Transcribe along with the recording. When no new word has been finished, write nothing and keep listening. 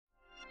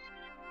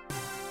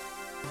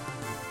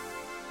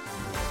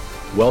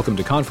Welcome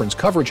to conference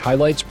coverage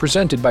highlights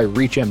presented by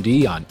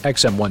ReachMD on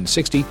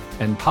XM160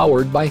 and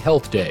powered by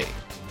Health Day.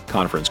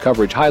 Conference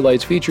coverage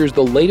highlights features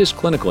the latest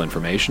clinical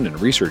information and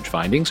research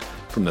findings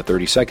from the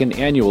 32nd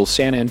Annual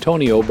San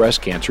Antonio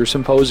Breast Cancer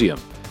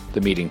Symposium.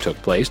 The meeting took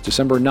place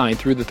December 9th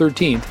through the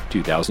 13th,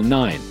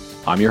 2009.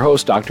 I'm your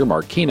host, Dr.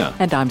 Mark Kina.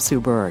 And I'm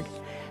Sue Berg.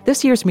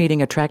 This year's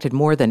meeting attracted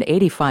more than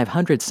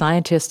 8,500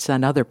 scientists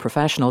and other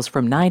professionals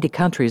from 90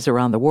 countries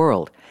around the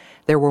world.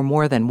 There were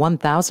more than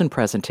 1,000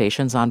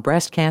 presentations on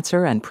breast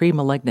cancer and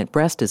pre-malignant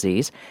breast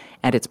disease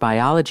and its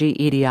biology,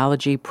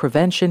 etiology,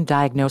 prevention,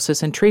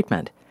 diagnosis, and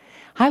treatment.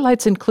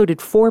 Highlights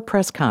included 4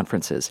 press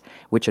conferences,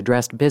 which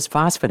addressed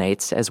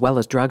bisphosphonates as well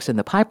as drugs in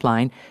the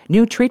pipeline,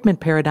 new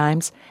treatment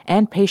paradigms,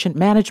 and patient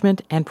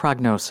management and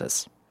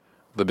prognosis.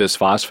 The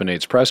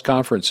bisphosphonates press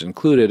conference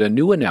included a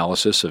new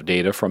analysis of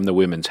data from the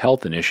Women's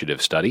Health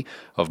Initiative study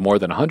of more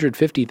than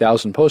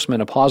 150,000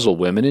 postmenopausal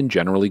women in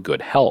generally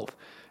good health.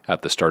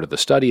 At the start of the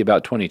study,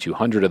 about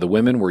 2,200 of the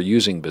women were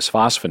using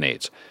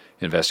bisphosphonates.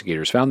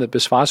 Investigators found that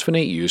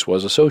bisphosphonate use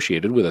was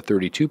associated with a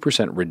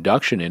 32%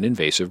 reduction in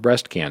invasive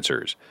breast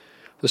cancers.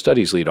 The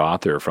study's lead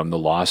author from the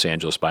Los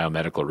Angeles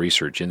Biomedical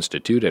Research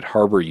Institute at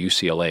Harbor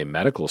UCLA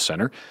Medical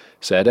Center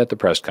said at the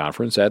press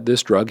conference that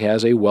this drug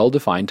has a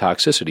well-defined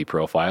toxicity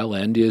profile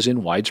and is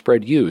in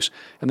widespread use,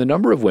 and the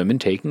number of women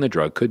taking the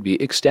drug could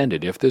be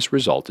extended if this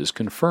result is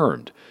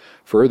confirmed.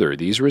 Further,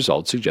 these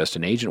results suggest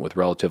an agent with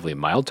relatively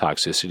mild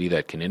toxicity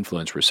that can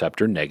influence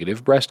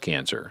receptor-negative breast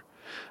cancer.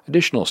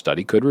 Additional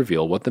study could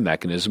reveal what the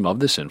mechanism of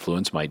this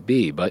influence might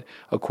be, but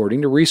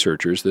according to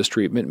researchers, this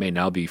treatment may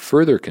now be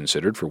further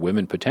considered for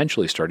women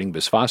potentially starting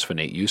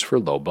bisphosphonate use for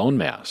low bone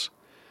mass.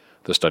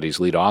 The study's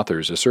lead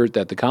authors assert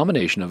that the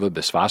combination of a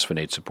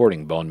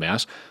bisphosphonate-supporting bone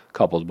mass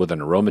coupled with an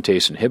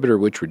aromatase inhibitor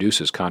which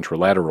reduces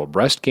contralateral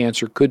breast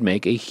cancer could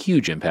make a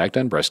huge impact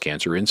on breast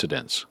cancer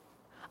incidence.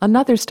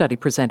 Another study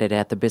presented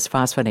at the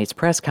bisphosphonates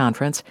press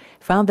conference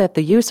found that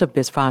the use of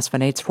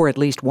bisphosphonates for at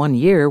least 1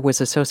 year was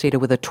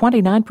associated with a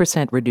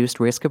 29% reduced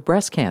risk of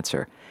breast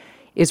cancer.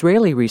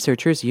 Israeli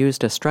researchers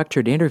used a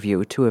structured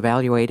interview to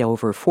evaluate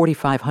over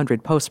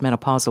 4,500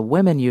 postmenopausal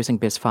women using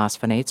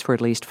bisphosphonates for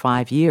at least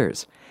 5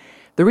 years.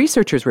 The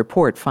researchers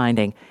report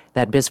finding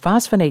that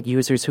bisphosphonate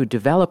users who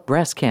developed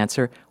breast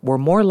cancer were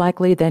more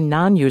likely than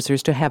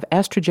non-users to have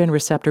estrogen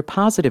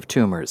receptor-positive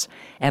tumors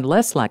and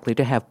less likely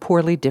to have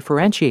poorly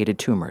differentiated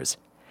tumors.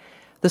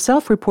 The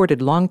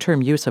self-reported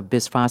long-term use of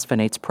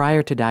bisphosphonates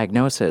prior to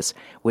diagnosis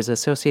was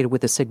associated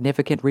with a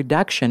significant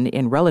reduction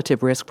in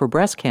relative risk for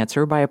breast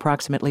cancer by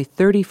approximately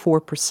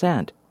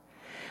 34%.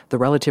 The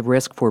relative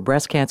risk for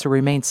breast cancer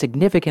remained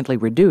significantly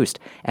reduced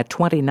at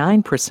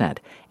 29%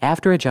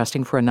 after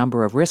adjusting for a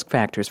number of risk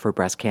factors for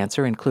breast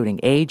cancer, including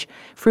age,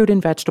 fruit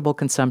and vegetable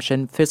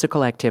consumption,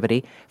 physical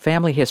activity,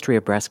 family history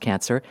of breast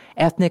cancer,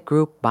 ethnic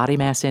group, body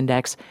mass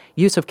index,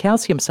 use of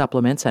calcium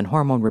supplements and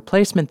hormone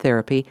replacement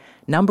therapy,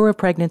 number of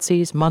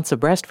pregnancies, months of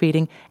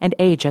breastfeeding, and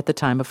age at the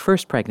time of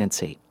first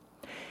pregnancy.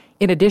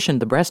 In addition,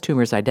 the breast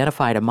tumors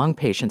identified among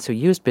patients who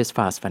used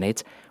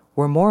bisphosphonates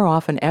were more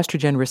often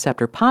estrogen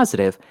receptor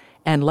positive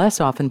and less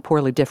often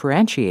poorly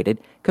differentiated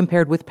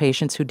compared with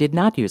patients who did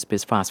not use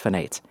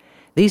bisphosphonates.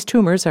 These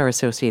tumors are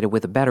associated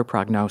with a better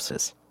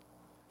prognosis.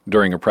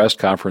 During a press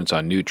conference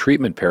on new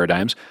treatment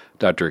paradigms,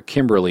 Dr.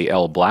 Kimberly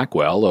L.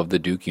 Blackwell of the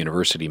Duke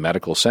University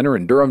Medical Center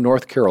in Durham,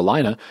 North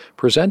Carolina,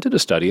 presented a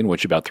study in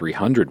which about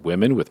 300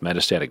 women with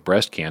metastatic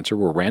breast cancer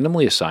were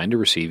randomly assigned to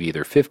receive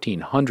either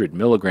 1,500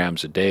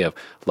 milligrams a day of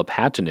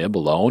lapatinib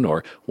alone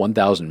or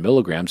 1,000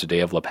 milligrams a day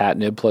of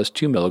lapatinib plus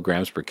 2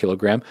 milligrams per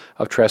kilogram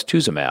of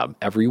trastuzumab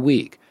every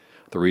week.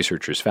 The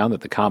researchers found that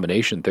the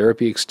combination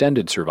therapy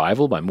extended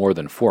survival by more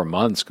than 4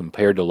 months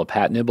compared to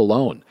lapatinib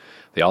alone.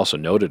 They also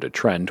noted a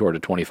trend toward a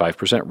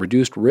 25%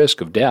 reduced risk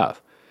of death.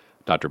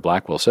 Dr.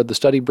 Blackwell said the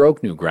study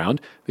broke new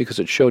ground because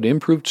it showed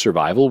improved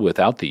survival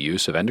without the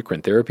use of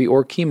endocrine therapy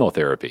or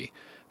chemotherapy.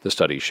 The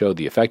study showed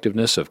the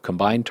effectiveness of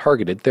combined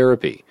targeted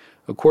therapy.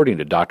 According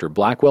to Dr.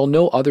 Blackwell,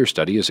 no other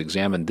study has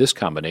examined this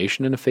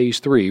combination in a Phase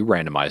 3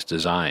 randomized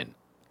design.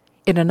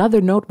 In another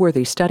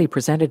noteworthy study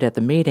presented at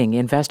the meeting,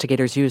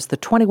 investigators used the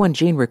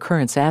 21-gene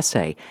recurrence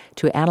assay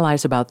to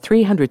analyze about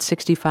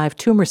 365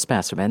 tumor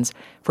specimens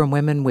from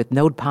women with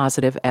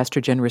node-positive,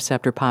 estrogen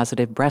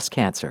receptor-positive breast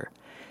cancer.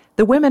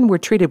 The women were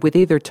treated with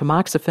either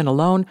tamoxifen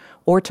alone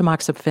or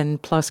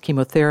tamoxifen plus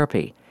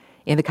chemotherapy.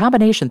 In the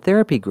combination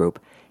therapy group,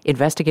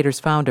 investigators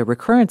found a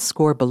recurrence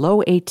score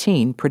below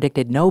 18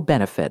 predicted no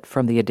benefit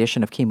from the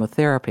addition of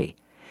chemotherapy.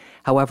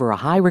 However, a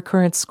high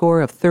recurrence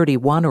score of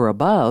 31 or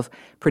above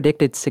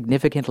predicted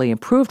significantly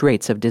improved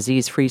rates of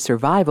disease-free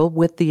survival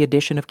with the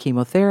addition of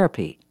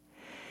chemotherapy.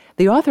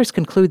 The authors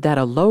conclude that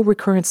a low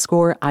recurrence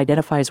score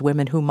identifies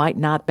women who might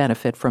not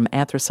benefit from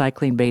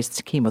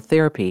anthracycline-based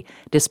chemotherapy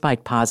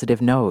despite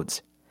positive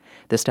nodes.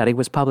 The study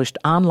was published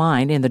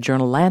online in the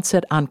journal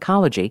Lancet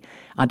Oncology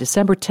on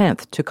December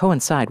 10th to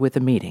coincide with the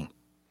meeting.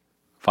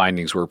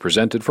 Findings were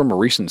presented from a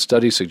recent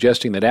study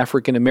suggesting that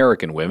African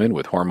American women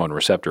with hormone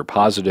receptor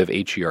positive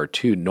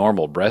HER2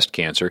 normal breast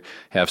cancer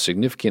have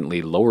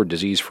significantly lower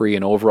disease-free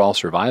and overall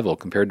survival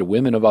compared to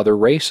women of other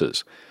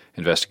races.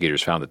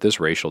 Investigators found that this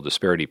racial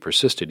disparity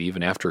persisted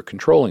even after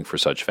controlling for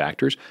such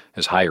factors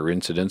as higher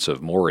incidence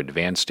of more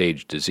advanced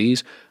stage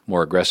disease,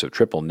 more aggressive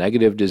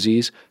triple-negative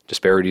disease,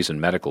 disparities in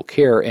medical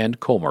care, and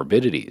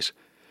comorbidities.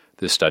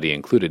 This study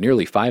included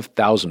nearly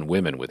 5,000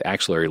 women with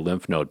axillary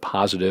lymph node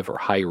positive or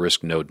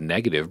high-risk node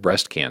negative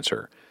breast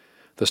cancer.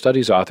 The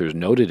study's authors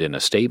noted in a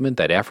statement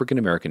that African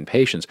American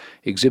patients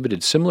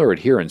exhibited similar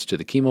adherence to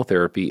the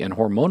chemotherapy and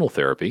hormonal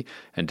therapy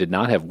and did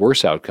not have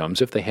worse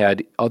outcomes if they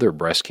had other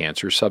breast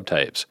cancer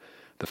subtypes.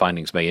 The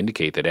findings may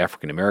indicate that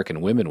African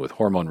American women with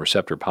hormone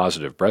receptor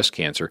positive breast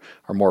cancer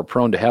are more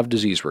prone to have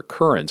disease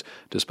recurrence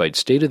despite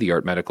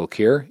state-of-the-art medical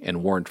care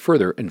and warrant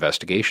further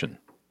investigation.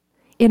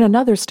 In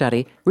another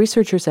study,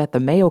 researchers at the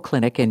Mayo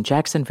Clinic in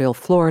Jacksonville,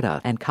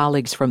 Florida, and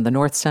colleagues from the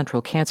North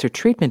Central Cancer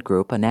Treatment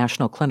Group, a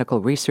national clinical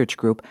research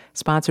group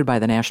sponsored by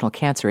the National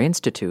Cancer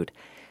Institute,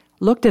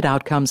 looked at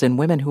outcomes in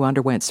women who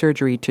underwent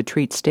surgery to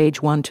treat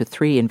stage 1 to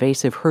 3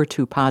 invasive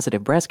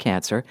HER2-positive breast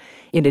cancer,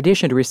 in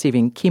addition to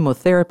receiving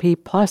chemotherapy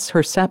plus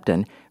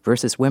Herceptin,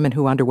 versus women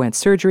who underwent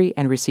surgery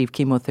and received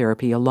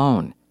chemotherapy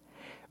alone.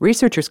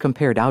 Researchers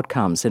compared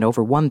outcomes in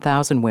over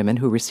 1,000 women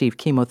who received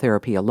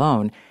chemotherapy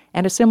alone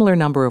and a similar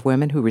number of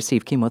women who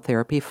received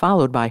chemotherapy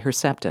followed by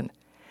Herceptin.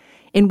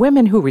 In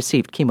women who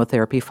received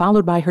chemotherapy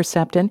followed by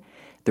Herceptin,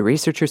 the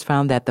researchers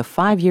found that the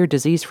 5-year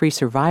disease-free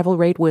survival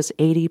rate was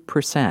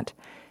 80%,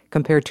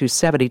 compared to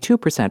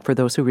 72% for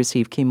those who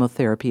received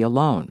chemotherapy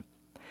alone.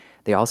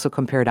 They also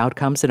compared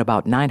outcomes in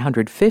about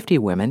 950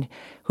 women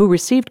who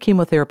received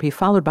chemotherapy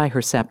followed by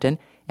Herceptin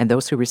and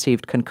those who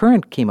received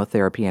concurrent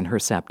chemotherapy and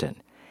Herceptin.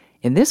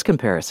 In this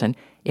comparison,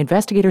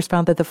 investigators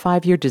found that the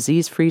 5-year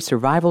disease-free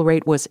survival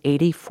rate was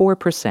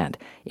 84%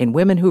 in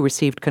women who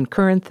received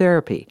concurrent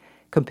therapy,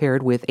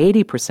 compared with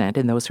 80%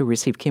 in those who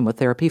received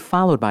chemotherapy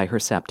followed by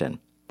Herceptin.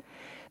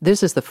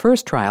 This is the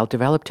first trial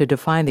developed to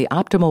define the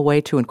optimal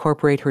way to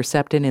incorporate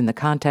Herceptin in the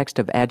context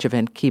of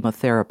adjuvant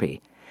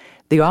chemotherapy.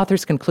 The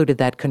authors concluded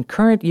that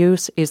concurrent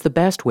use is the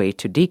best way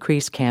to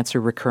decrease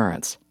cancer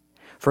recurrence.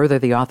 Further,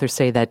 the authors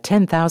say that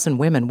 10,000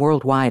 women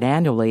worldwide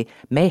annually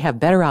may have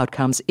better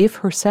outcomes if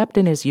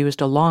Herceptin is used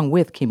along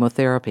with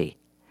chemotherapy.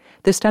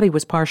 This study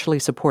was partially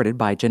supported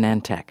by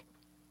Genentech.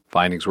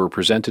 Findings were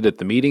presented at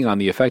the meeting on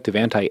the effect of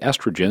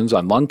anti-estrogens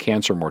on lung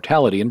cancer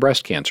mortality in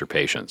breast cancer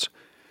patients.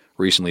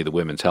 Recently, the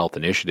Women's Health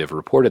Initiative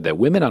reported that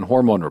women on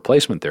hormone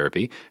replacement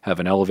therapy have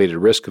an elevated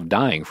risk of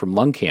dying from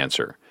lung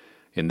cancer.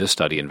 In this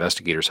study,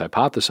 investigators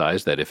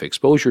hypothesized that if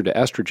exposure to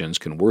estrogens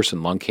can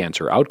worsen lung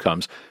cancer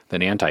outcomes,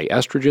 then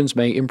anti-estrogens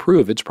may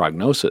improve its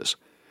prognosis.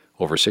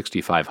 Over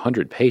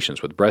 6,500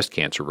 patients with breast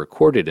cancer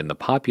recorded in the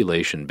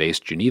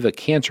population-based Geneva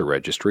Cancer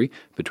Registry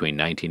between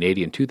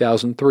 1980 and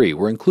 2003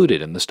 were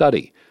included in the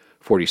study.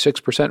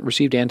 46%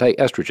 received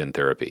anti-estrogen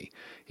therapy.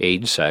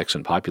 Age, sex,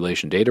 and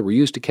population data were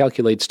used to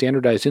calculate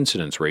standardized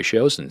incidence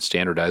ratios and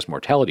standardized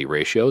mortality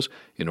ratios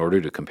in order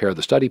to compare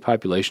the study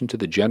population to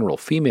the general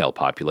female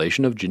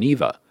population of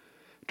Geneva.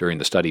 During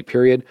the study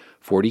period,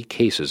 40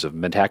 cases of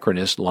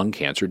metachronous lung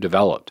cancer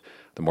developed.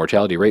 The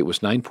mortality rate was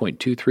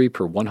 9.23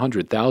 per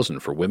 100,000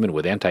 for women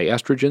with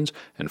anti-estrogens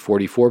and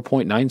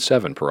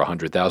 44.97 per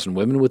 100,000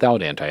 women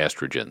without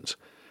anti-estrogens.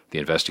 The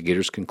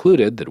investigators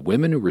concluded that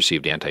women who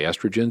received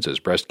anti-estrogens as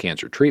breast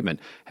cancer treatment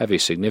have a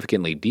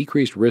significantly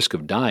decreased risk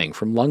of dying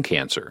from lung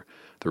cancer.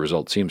 The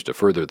result seems to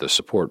further the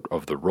support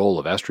of the role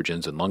of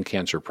estrogens in lung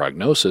cancer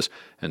prognosis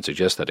and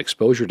suggests that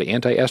exposure to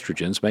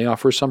anti-estrogens may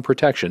offer some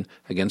protection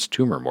against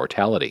tumor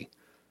mortality.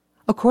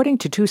 According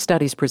to 2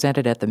 studies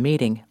presented at the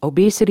meeting,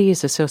 obesity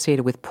is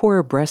associated with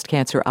poorer breast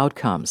cancer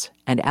outcomes,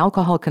 and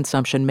alcohol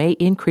consumption may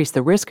increase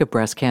the risk of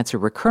breast cancer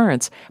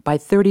recurrence by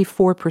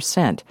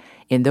 34%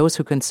 in those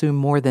who consume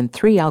more than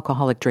 3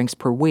 alcoholic drinks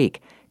per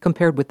week,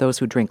 compared with those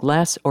who drink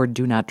less or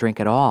do not drink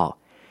at all.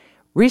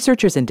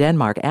 Researchers in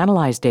Denmark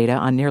analyzed data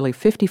on nearly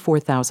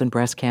 54,000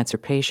 breast cancer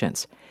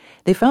patients.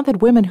 They found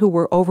that women who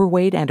were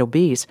overweight and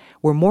obese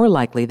were more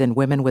likely than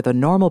women with a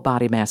normal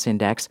body mass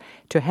index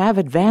to have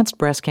advanced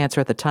breast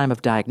cancer at the time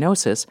of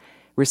diagnosis,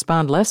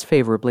 respond less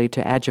favorably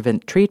to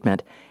adjuvant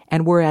treatment,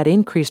 and were at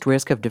increased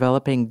risk of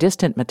developing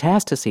distant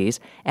metastases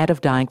and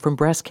of dying from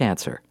breast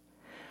cancer.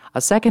 A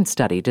second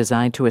study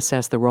designed to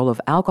assess the role of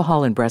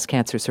alcohol in breast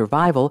cancer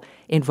survival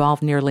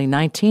involved nearly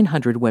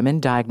 1,900 women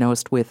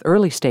diagnosed with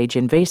early-stage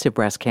invasive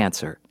breast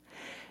cancer.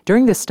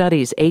 During the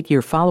study's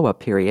 8-year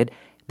follow-up period,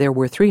 there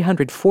were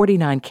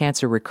 349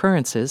 cancer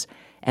recurrences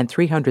and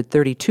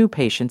 332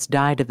 patients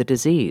died of the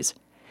disease.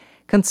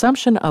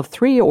 Consumption of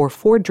 3 or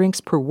 4 drinks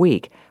per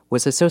week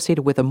was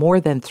associated with a more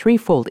than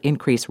 3-fold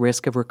increased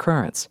risk of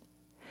recurrence.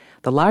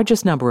 The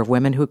largest number of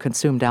women who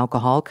consumed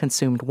alcohol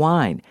consumed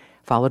wine,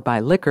 followed by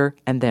liquor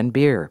and then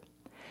beer.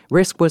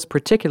 Risk was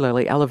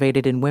particularly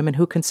elevated in women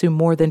who consume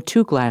more than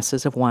 2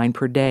 glasses of wine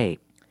per day.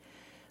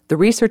 The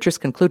researchers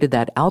concluded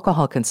that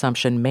alcohol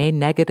consumption may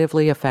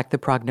negatively affect the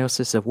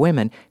prognosis of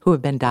women who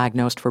have been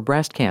diagnosed for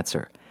breast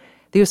cancer.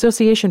 The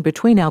association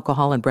between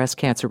alcohol and breast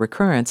cancer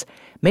recurrence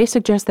may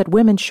suggest that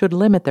women should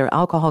limit their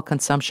alcohol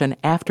consumption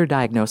after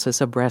diagnosis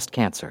of breast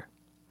cancer.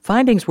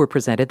 Findings were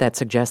presented that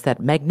suggest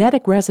that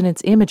magnetic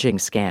resonance imaging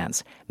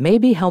scans may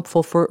be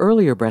helpful for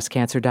earlier breast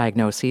cancer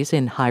diagnoses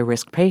in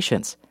high-risk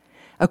patients.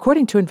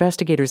 According to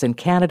investigators in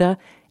Canada,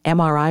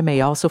 MRI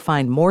may also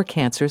find more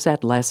cancers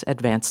at less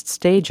advanced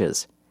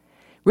stages.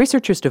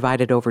 Researchers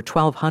divided over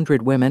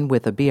 1,200 women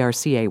with a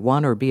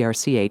BRCA1 or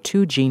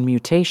BRCA2 gene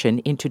mutation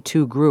into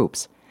two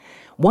groups.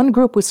 One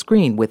group was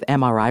screened with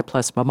MRI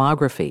plus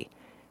mammography.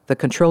 The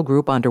control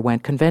group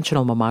underwent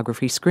conventional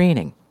mammography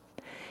screening.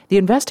 The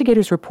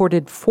investigators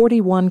reported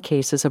 41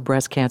 cases of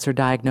breast cancer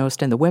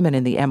diagnosed in the women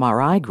in the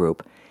MRI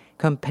group,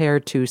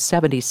 compared to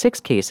 76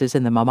 cases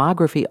in the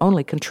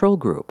mammography-only control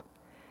group.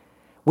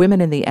 Women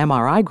in the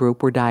MRI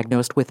group were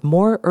diagnosed with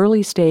more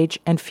early-stage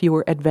and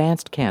fewer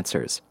advanced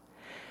cancers.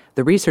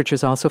 The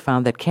researchers also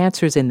found that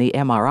cancers in the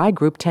MRI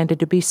group tended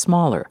to be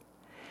smaller.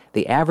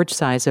 The average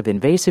size of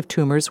invasive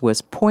tumors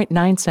was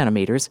 0.9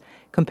 centimeters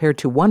compared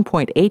to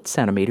 1.8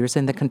 centimeters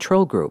in the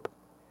control group.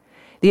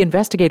 The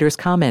investigators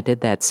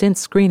commented that since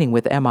screening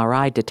with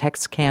MRI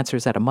detects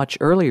cancers at a much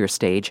earlier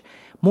stage,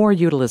 more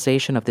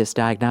utilization of this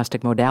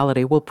diagnostic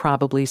modality will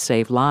probably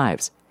save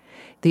lives.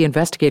 The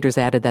investigators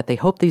added that they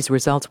hope these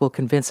results will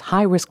convince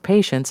high-risk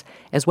patients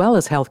as well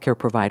as healthcare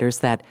providers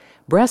that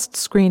breast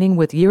screening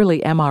with yearly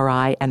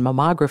MRI and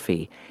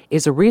mammography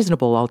is a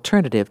reasonable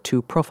alternative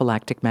to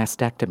prophylactic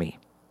mastectomy.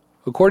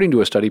 According to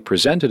a study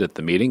presented at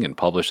the meeting and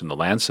published in The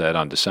Lancet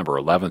on December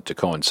 11th to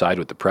coincide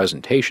with the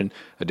presentation,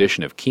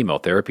 addition of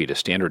chemotherapy to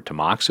standard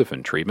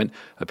tamoxifen treatment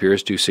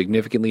appears to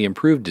significantly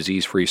improve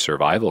disease-free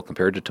survival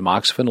compared to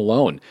tamoxifen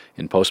alone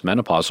in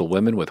postmenopausal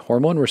women with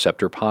hormone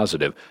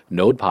receptor-positive,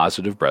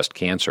 node-positive breast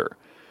cancer.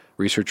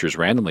 Researchers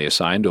randomly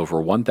assigned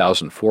over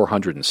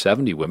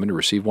 1,470 women to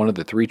receive one of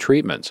the three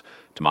treatments,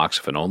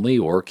 tamoxifen only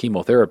or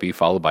chemotherapy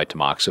followed by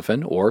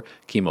tamoxifen or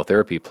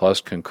chemotherapy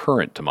plus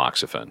concurrent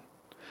tamoxifen.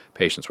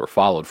 Patients were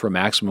followed for a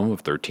maximum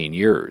of 13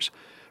 years.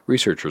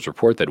 Researchers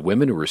report that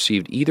women who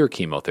received either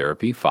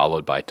chemotherapy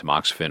followed by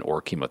tamoxifen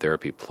or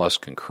chemotherapy plus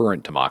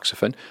concurrent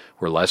tamoxifen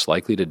were less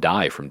likely to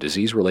die from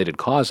disease-related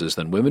causes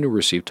than women who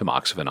received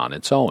tamoxifen on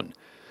its own.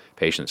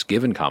 Patients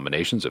given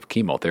combinations of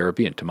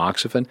chemotherapy and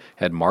tamoxifen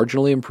had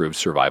marginally improved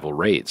survival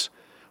rates.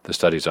 The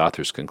study's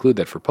authors conclude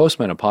that for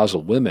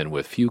postmenopausal women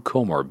with few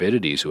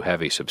comorbidities who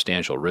have a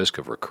substantial risk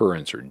of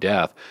recurrence or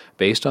death,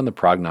 based on the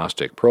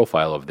prognostic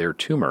profile of their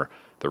tumor,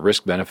 the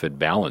risk-benefit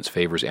balance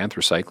favors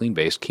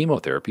anthracycline-based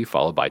chemotherapy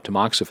followed by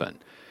tamoxifen.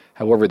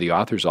 However, the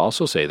authors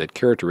also say that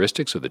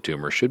characteristics of the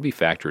tumor should be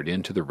factored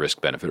into the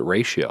risk-benefit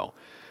ratio.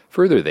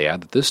 Further, they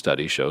add that this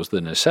study shows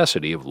the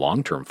necessity of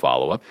long-term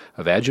follow-up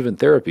of adjuvant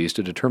therapies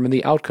to determine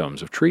the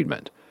outcomes of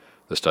treatment.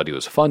 The study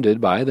was funded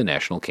by the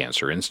National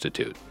Cancer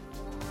Institute.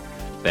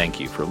 Thank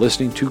you for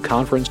listening to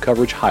conference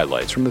coverage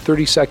highlights from the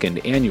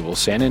 32nd Annual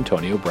San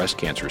Antonio Breast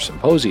Cancer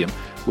Symposium,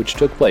 which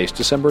took place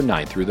December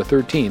 9th through the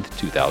 13th,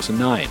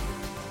 2009.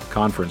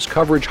 Conference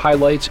Coverage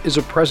Highlights is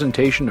a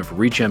presentation of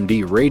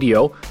ReachMD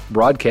Radio,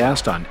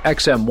 broadcast on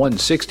XM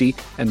 160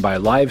 and by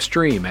live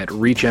stream at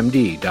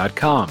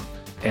reachmd.com,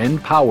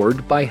 and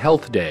powered by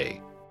Health Day.